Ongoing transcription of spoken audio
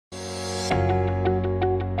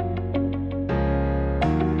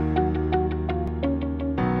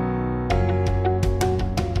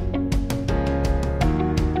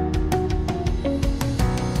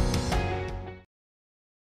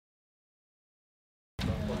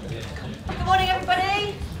Good morning,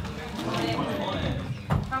 everybody.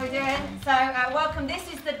 How are we doing? So, welcome.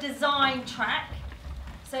 This is the design track.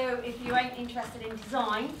 So, if you ain't interested in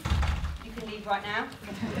design, you can leave right now.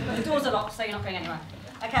 The doors are locked, so you're not going anywhere.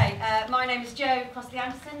 Okay, my name is Jo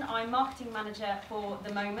Crossley-Anderson. I'm marketing manager for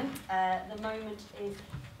The Moment. The Moment is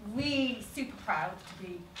really super proud to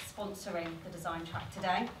be sponsoring the design track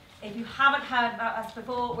today. If you haven't heard about us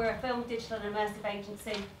before, we're a film, digital and immersive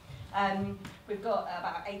agency. We've got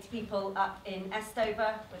about 80 people up in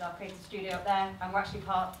Estover with our creative studio up there, and we're actually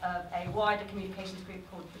part of a wider communications group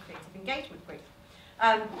called the Creative Engagement Group.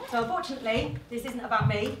 So unfortunately, this isn't about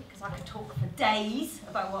me, because I could talk for days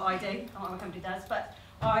about what I do and what my company does, but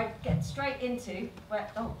I get straight into,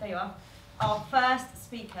 oh, there you are, our first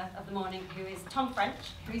speaker of the morning, who is Tom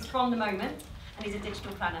French, who's from The Moment, and he's a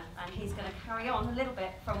digital planner, and he's going to carry on a little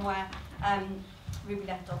bit from where Ruby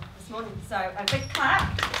left off this morning. So a big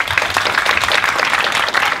clap.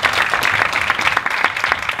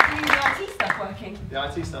 The IT stuff working. The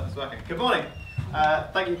IT stuff is working. Good morning.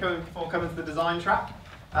 Thank you for coming to the design track.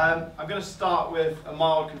 I'm going to start with a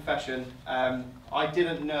mild confession. I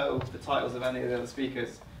didn't know the titles of any of the other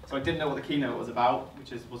speakers, so I didn't know what the keynote was about,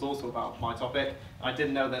 which was also about my topic. I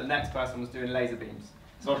didn't know that the next person was doing laser beams,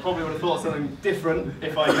 so I probably would have thought something different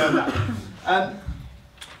if I'd known that.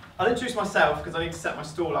 I'll introduce myself because I need to set my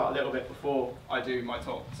stall out a little bit before I do my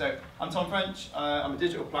talk. So I'm Tom French. I'm a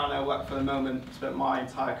digital planner, work for The Moment, spent my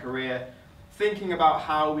entire career thinking about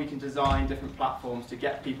how we can design different platforms to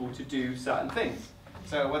get people to do certain things.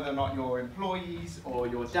 So whether or not you're employees or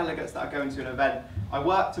you're delegates that are going to an event, I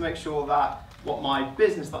work to make sure that what my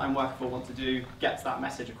business that I'm working for wants to do gets that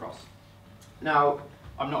message across. Now,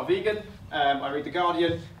 I'm not a vegan. I read The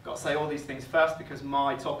Guardian. Got to say all these things first because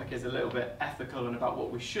my topic is a little bit ethical and about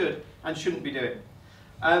what we should and shouldn't be doing.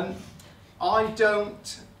 I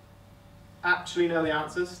don't actually know the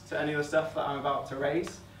answers to any of the stuff that I'm about to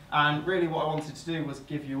raise. And really what I wanted to do was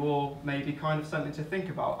give you all maybe kind of something to think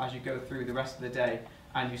about as you go through the rest of the day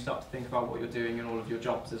and you start to think about what you're doing in all of your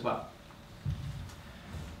jobs as well.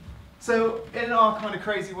 So in our kind of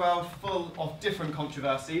crazy world full of different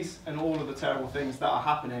controversies and all of the terrible things that are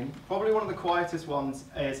happening, probably one of the quietest ones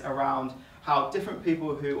is around how different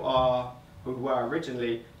people who were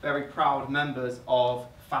originally very proud members of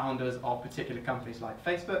founders of particular companies like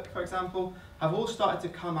Facebook, for example, have all started to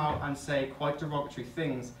come out and say quite derogatory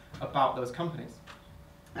things about those companies.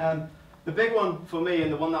 The big one for me,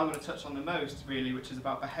 and the one that I'm going to touch on the most, really, which is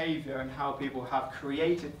about behaviour and how people have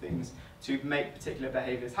created things to make particular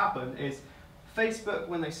behaviours happen, is Facebook,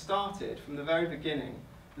 when they started, from the very beginning,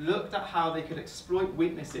 looked at how they could exploit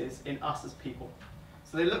weaknesses in us as people.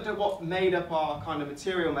 So they looked at what made up our kind of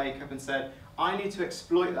material makeup and said, I need to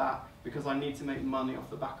exploit that because I need to make money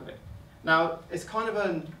off the back of it. Now, it's kind of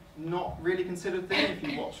a not really considered thing if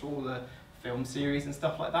you watch all the film series and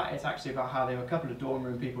stuff like that. It's actually about how they were a couple of dorm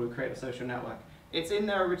room people who created a social network. It's in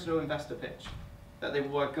their original investor pitch that they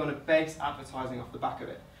were going to base advertising off the back of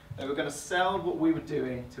it. They were going to sell what we were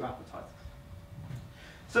doing to advertisers.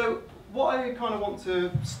 So what I kind of want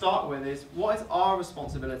to start with is, what is our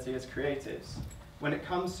responsibility as creatives when it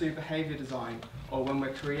comes to behaviour design, or when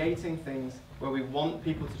we're creating things where we want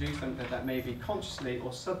people to do something that maybe consciously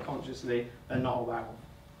or subconsciously they're not aware of?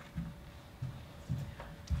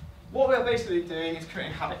 What we're basically doing is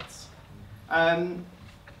creating habits.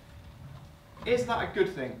 Is that a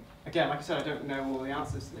good thing? Again, like I said, I don't know all the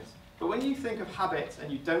answers to this. But when you think of habits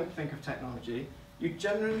and you don't think of technology, you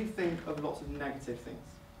generally think of lots of negative things.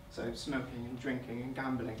 So smoking and drinking and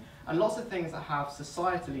gambling, and lots of things that have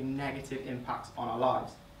societally negative impacts on our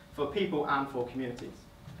lives, for people and for communities.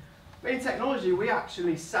 But in technology, we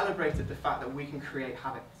actually celebrated the fact that we can create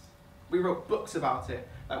habits. We wrote books about it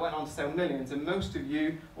that went on to sell millions, and most of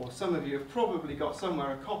you, or some of you, have probably got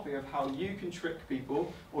somewhere a copy of how you can trick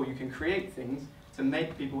people, or you can create things to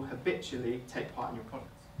make people habitually take part in your products.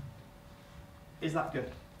 Is that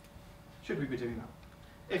good? Should we be doing that?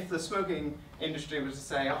 If the smoking industry was to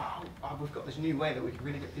say, oh, we've got this new way that we can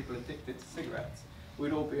really get people addicted to cigarettes,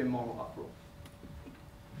 we'd all be in moral uproar.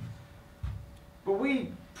 But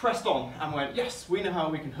we pressed on and went, yes, we know how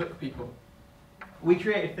we can hook people. We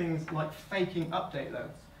created things like faking update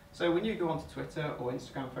loads. So when you go onto Twitter or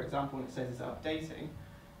Instagram, for example, and it says it's updating,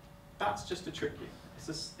 that's just to trick you.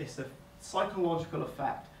 It's a psychological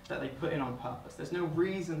effect that they put in on purpose. There's no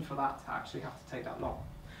reason for that to actually have to take that long.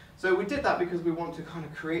 So we did that because we want to kind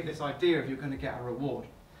of create this idea of you're going to get a reward.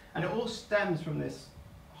 And it all stems from this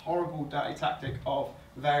horrible dirty tactic of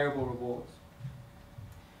variable rewards.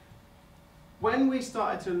 When we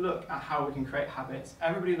started to look at how we can create habits,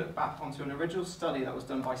 everybody looked back onto an original study that was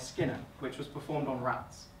done by Skinner, which was performed on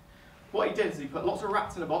rats. What he did is he put lots of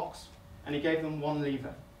rats in a box and he gave them one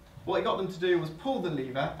lever. What he got them to do was pull the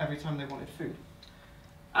lever every time they wanted food.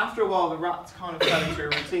 After a while, the rats kind of fell into a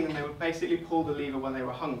routine and they would basically pull the lever when they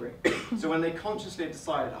were hungry. So when they consciously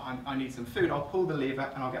decided, I need some food, I'll pull the lever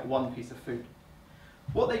and I'll get one piece of food.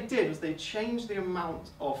 What they did was they changed the amount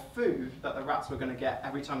of food that the rats were going to get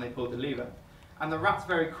every time they pulled the lever. And the rats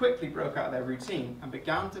very quickly broke out of their routine and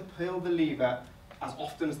began to pull the lever as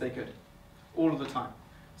often as they could, all of the time.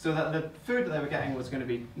 So that the food that they were getting was going to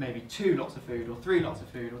be maybe 2 lots of food, or 3 lots of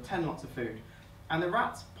food, or 10 lots of food. And the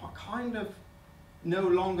rats kind of no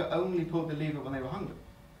longer only pulled the lever when they were hungry.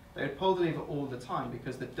 They would pull the lever all the time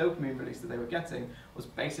because the dopamine release that they were getting was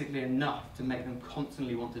basically enough to make them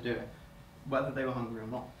constantly want to do it, whether they were hungry or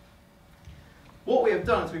not. What we have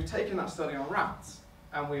done is we've taken that study on rats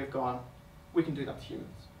and we have gone, we can do that to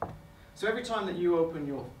humans. So every time that you open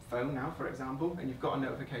your phone now, for example, and you've got a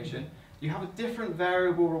notification, you have a different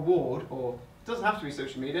variable reward, or it doesn't have to be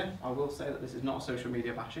social media. I will say that this is not social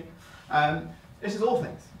media bashing. This is all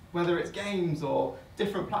things, whether it's games or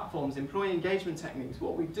different platforms, employee engagement techniques.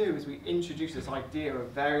 What we do is we introduce this idea of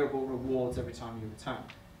variable rewards every time you return.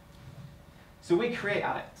 So we create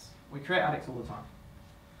addicts. We create addicts all the time.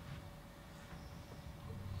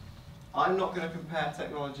 I'm not going to compare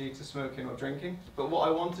technology to smoking or drinking, but what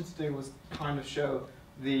I wanted to do was kind of show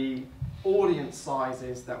the audience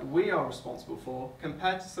sizes that we are responsible for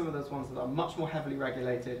compared to some of those ones that are much more heavily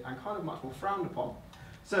regulated and kind of much more frowned upon.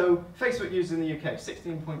 So Facebook users in the UK,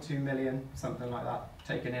 16.2 million, something like that,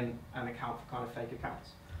 taken in an account for kind of fake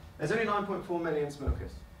accounts. There's only 9.4 million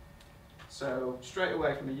smokers. So straight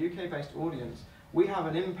away from a UK-based audience, we have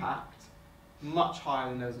an impact much higher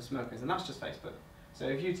than those of smokers, and that's just Facebook. So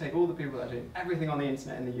if you take all the people that are doing everything on the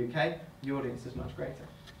internet in the UK, the audience is much greater.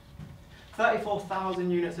 34,000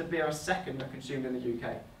 units of beer a second are consumed in the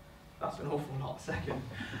UK. That's an awful lot a second.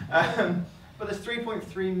 But there's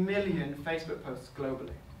 3.3 million Facebook posts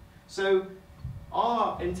globally. So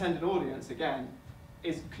our intended audience, again,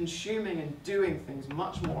 is consuming and doing things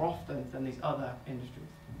much more often than these other industries.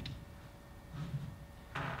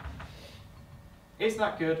 Is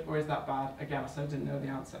that good or is that bad? Again, I still didn't know the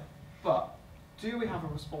answer. But do we have a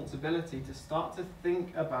responsibility to start to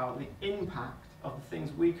think about the impact of the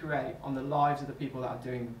things we create on the lives of the people that are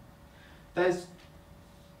doing them? There's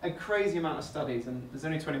a crazy amount of studies, and there's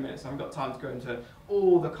only 20 minutes, so I haven't got time to go into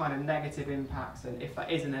all the kind of negative impacts and if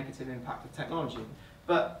that is a negative impact of technology.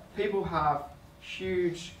 But people have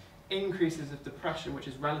huge increases of depression, which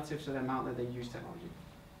is relative to the amount that they use technology.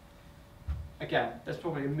 Again, there's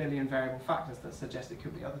probably a million variable factors that suggest it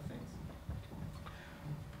could be other things.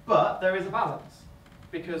 But there is a balance,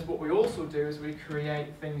 because what we also do is we create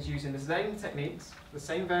things using the same techniques, the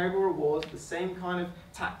same variable rewards, the same kind of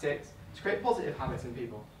tactics to create positive habits in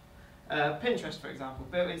people. Pinterest, for example,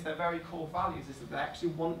 built into their very core values is that they actually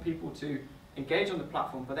want people to engage on the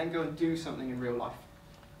platform but then go and do something in real life.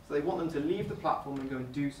 So they want them to leave the platform and go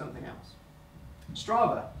and do something else.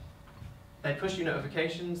 Strava, they push you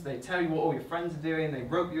notifications, they tell you what all your friends are doing, they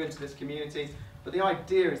rope you into this community, but the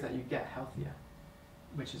idea is that you get healthier,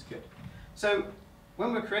 which is good. So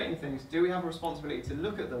when we're creating things, do we have a responsibility to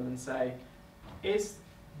look at them and say, is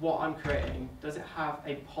what I'm creating, does it have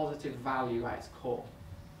a positive value at its core?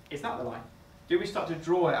 Is that the line? Do we start to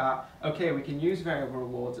draw it at, okay, we can use variable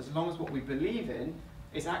rewards as long as what we believe in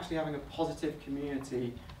is actually having a positive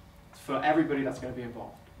community for everybody that's going to be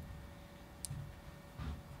involved?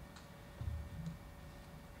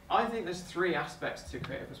 I think there's 3 aspects to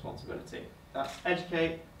creative responsibility. That's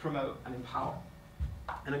educate, promote, and empower.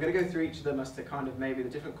 And I'm going to go through each of them as to kind of maybe the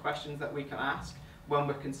different questions that we can ask when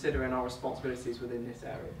we're considering our responsibilities within this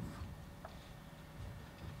area.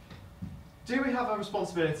 Do we have a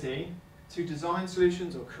responsibility to design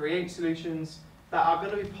solutions or create solutions that are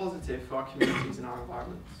going to be positive for our communities and our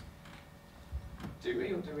environments? Do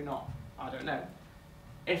we or do we not? I don't know.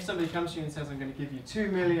 If somebody comes to you and says, I'm going to give you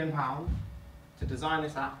 £2 million to design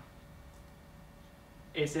this app,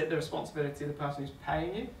 is it the responsibility of the person who's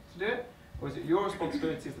paying you to do it? Or is it your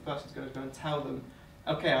responsibility as the person who's going to go and tell them,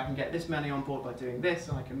 okay, I can get this many on board by doing this,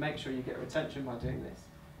 and I can make sure you get retention by doing this?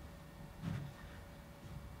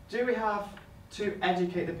 Do we have to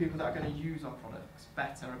educate the people that are going to use our products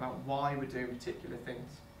better about why we're doing particular things?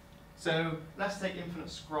 So let's take Infinite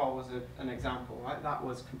Scroll as an example, right? That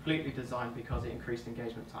was completely designed because it increased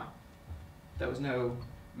engagement time. There was no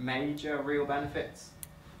major real benefits,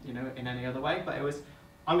 you know, in any other way, but it was,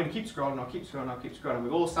 I'm going to keep scrolling, I'll keep scrolling, I'll keep scrolling.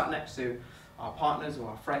 We've all sat next to our partners or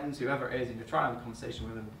our friends, whoever it is, and you're trying to have a conversation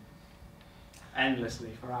with them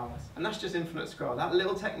endlessly for hours. And that's just Infinite Scroll. That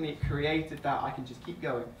little technique created that I can just keep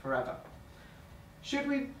going forever. Should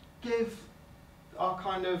we give our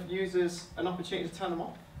kind of users an opportunity to turn them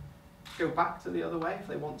off, go back to the other way if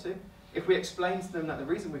they want to. If we explain to them that the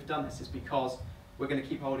reason we've done this is because we're going to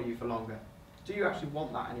keep hold of you for longer, do you actually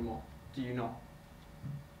want that anymore? Do you not?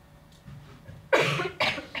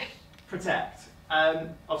 Protect.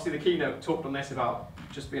 Obviously the keynote talked on this about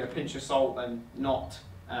just being a pinch of salt and not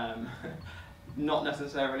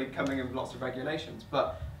necessarily coming in with lots of regulations,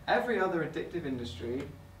 but every other addictive industry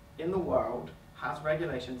in the world has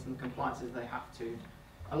regulations and compliances they have to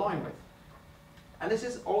align with. And this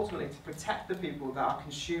is ultimately to protect the people that are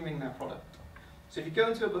consuming their product. So if you go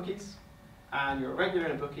into a Bookies and you're a regular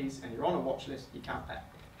in a Bookies and you're on a watch list, you can't pay.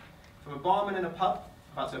 If I'm a barman in a pub,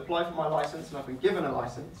 about to apply for my license and I've been given a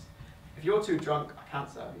license, if you're too drunk, I can't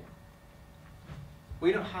serve you.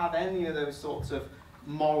 We don't have any of those sorts of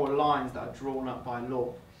moral lines that are drawn up by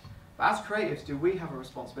law. But as creatives, do we have a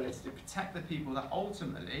responsibility to protect the people that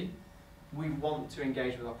ultimately we want to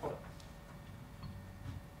engage with our product?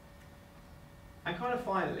 And kind of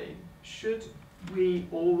finally, should we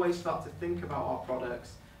always start to think about our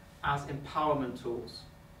products as empowerment tools?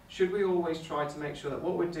 Should we always try to make sure that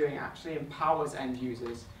what we're doing actually empowers end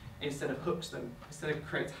users instead of hooks them, instead of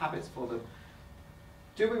creates habits for them?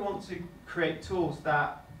 Do we want to create tools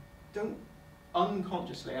that don't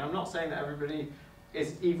unconsciously, and I'm not saying that everybody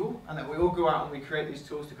is evil and that we all go out and we create these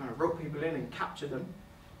tools to kind of rope people in and capture them,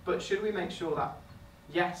 but should we make sure that,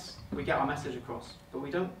 yes, we get our message across, but we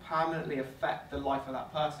don't permanently affect the life of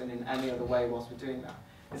that person in any other way whilst we're doing that?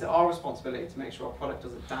 Is it our responsibility to make sure our product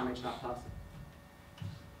doesn't damage that person?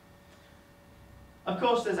 Of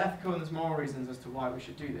course, there's ethical and there's moral reasons as to why we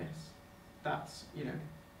should do this. That's,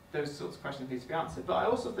 those sorts of questions need to be answered. But I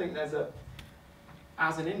also think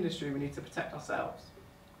as an industry, we need to protect ourselves.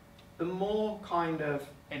 The more kind of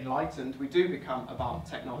enlightened we do become about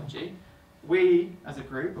technology, we, as a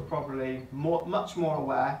group, are probably much more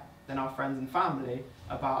aware than our friends and family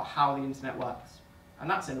about how the internet works. And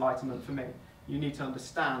that's enlightenment for me. You need to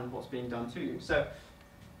understand what's being done to you. So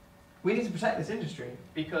we need to protect this industry,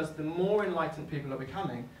 because the more enlightened people are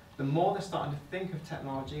becoming, the more they're starting to think of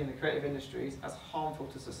technology and the creative industries as harmful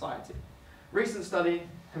to society. Recent study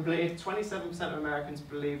completed, 27% of Americans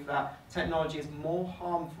believe that technology is more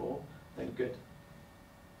harmful than good.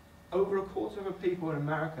 Over a quarter of people in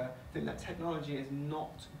America think that technology is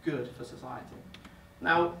not good for society.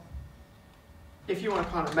 Now, if you want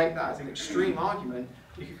to kind of make that as an extreme argument,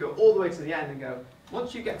 you could go all the way to the end and go,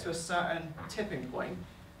 once you get to a certain tipping point,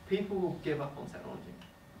 people will give up on technology.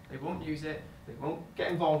 They won't use it, they won't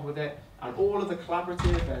get involved with it, and all of the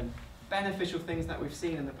collaborative and beneficial things that we've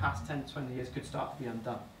seen in the past 10 to 20 years could start to be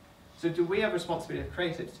undone. So do we have a responsibility as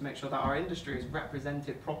creatives to make sure that our industry is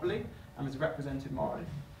represented properly and is represented morally?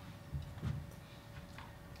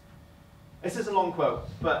 This is a long quote,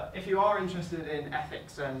 but if you are interested in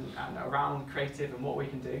ethics and around creative and what we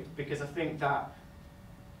can do, because I think that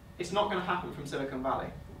it's not going to happen from Silicon Valley,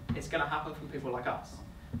 it's going to happen from people like us.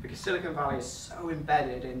 Because Silicon Valley is so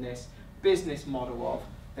embedded in this business model of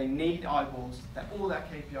they need eyeballs, that all their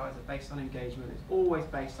KPIs are based on engagement, it's always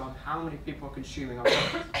based on how many people are consuming our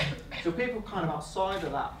products. So people kind of outside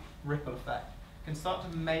of that ripple effect can start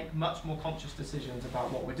to make much more conscious decisions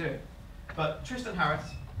about what we're doing. But Tristan Harris,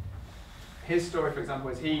 his story, for example,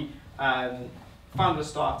 is he founded a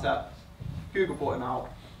startup, Google bought him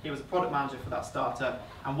out, he was a product manager for that startup,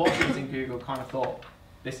 and whilst he was in Google kind of thought,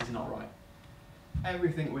 this is not right.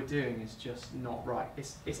 Everything we're doing is just not right.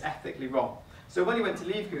 It's ethically wrong. So when he went to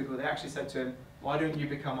leave Google, they actually said to him, why don't you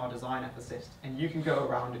become our design ethicist? And you can go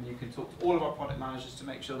around and you can talk to all of our product managers to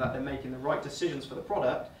make sure that they're making the right decisions for the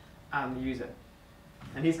product and the user.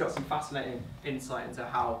 And he's got some fascinating insight into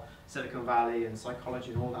how Silicon Valley and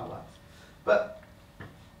psychology and all that works. But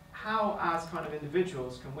how, as kind of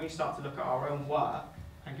individuals, can we start to look at our own work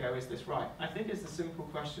and go, is this right? I think it's the simple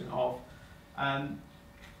question of, am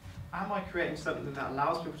I creating something that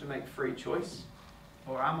allows people to make free choice?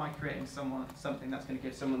 Or am I creating something that's going to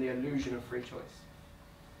give someone the illusion of free choice?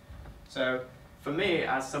 So for me,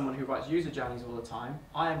 as someone who writes user journeys all the time,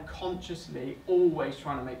 I am consciously always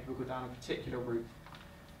trying to make people go down a particular route.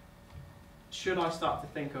 Should I start to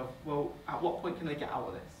think of, well, at what point can they get out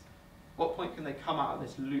of this? What point can they come out of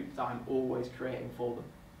this loop that I'm always creating for them?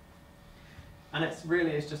 And it's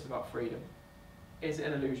just about freedom. Is it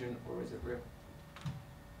an illusion or is it real?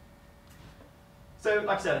 So,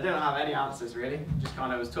 like I said, I don't have any answers really, just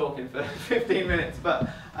kind of was talking for 15 minutes, but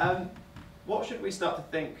what should we start to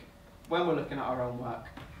think when we're looking at our own work?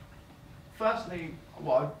 Firstly,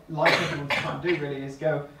 what I'd like everyone to try and do really is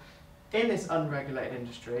go, in this unregulated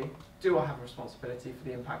industry, do I have a responsibility for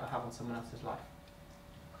the impact I have on someone else's life?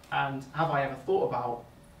 And have I ever thought about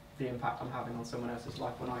the impact I'm having on someone else's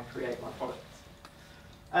life when I create my products?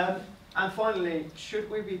 And finally, should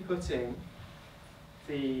we be putting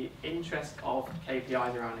the interest of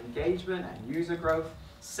KPIs around engagement and user growth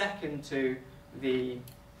second to the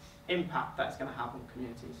impact that's going to have on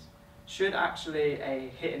communities? Should actually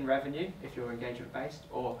a hit in revenue, if you're engagement based,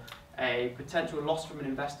 or a potential loss from an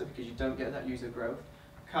investor because you don't get that user growth,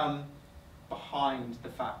 come behind the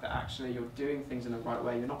fact that actually you're doing things in the right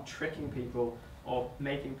way, you're not tricking people or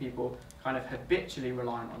making people kind of habitually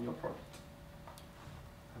reliant on your product?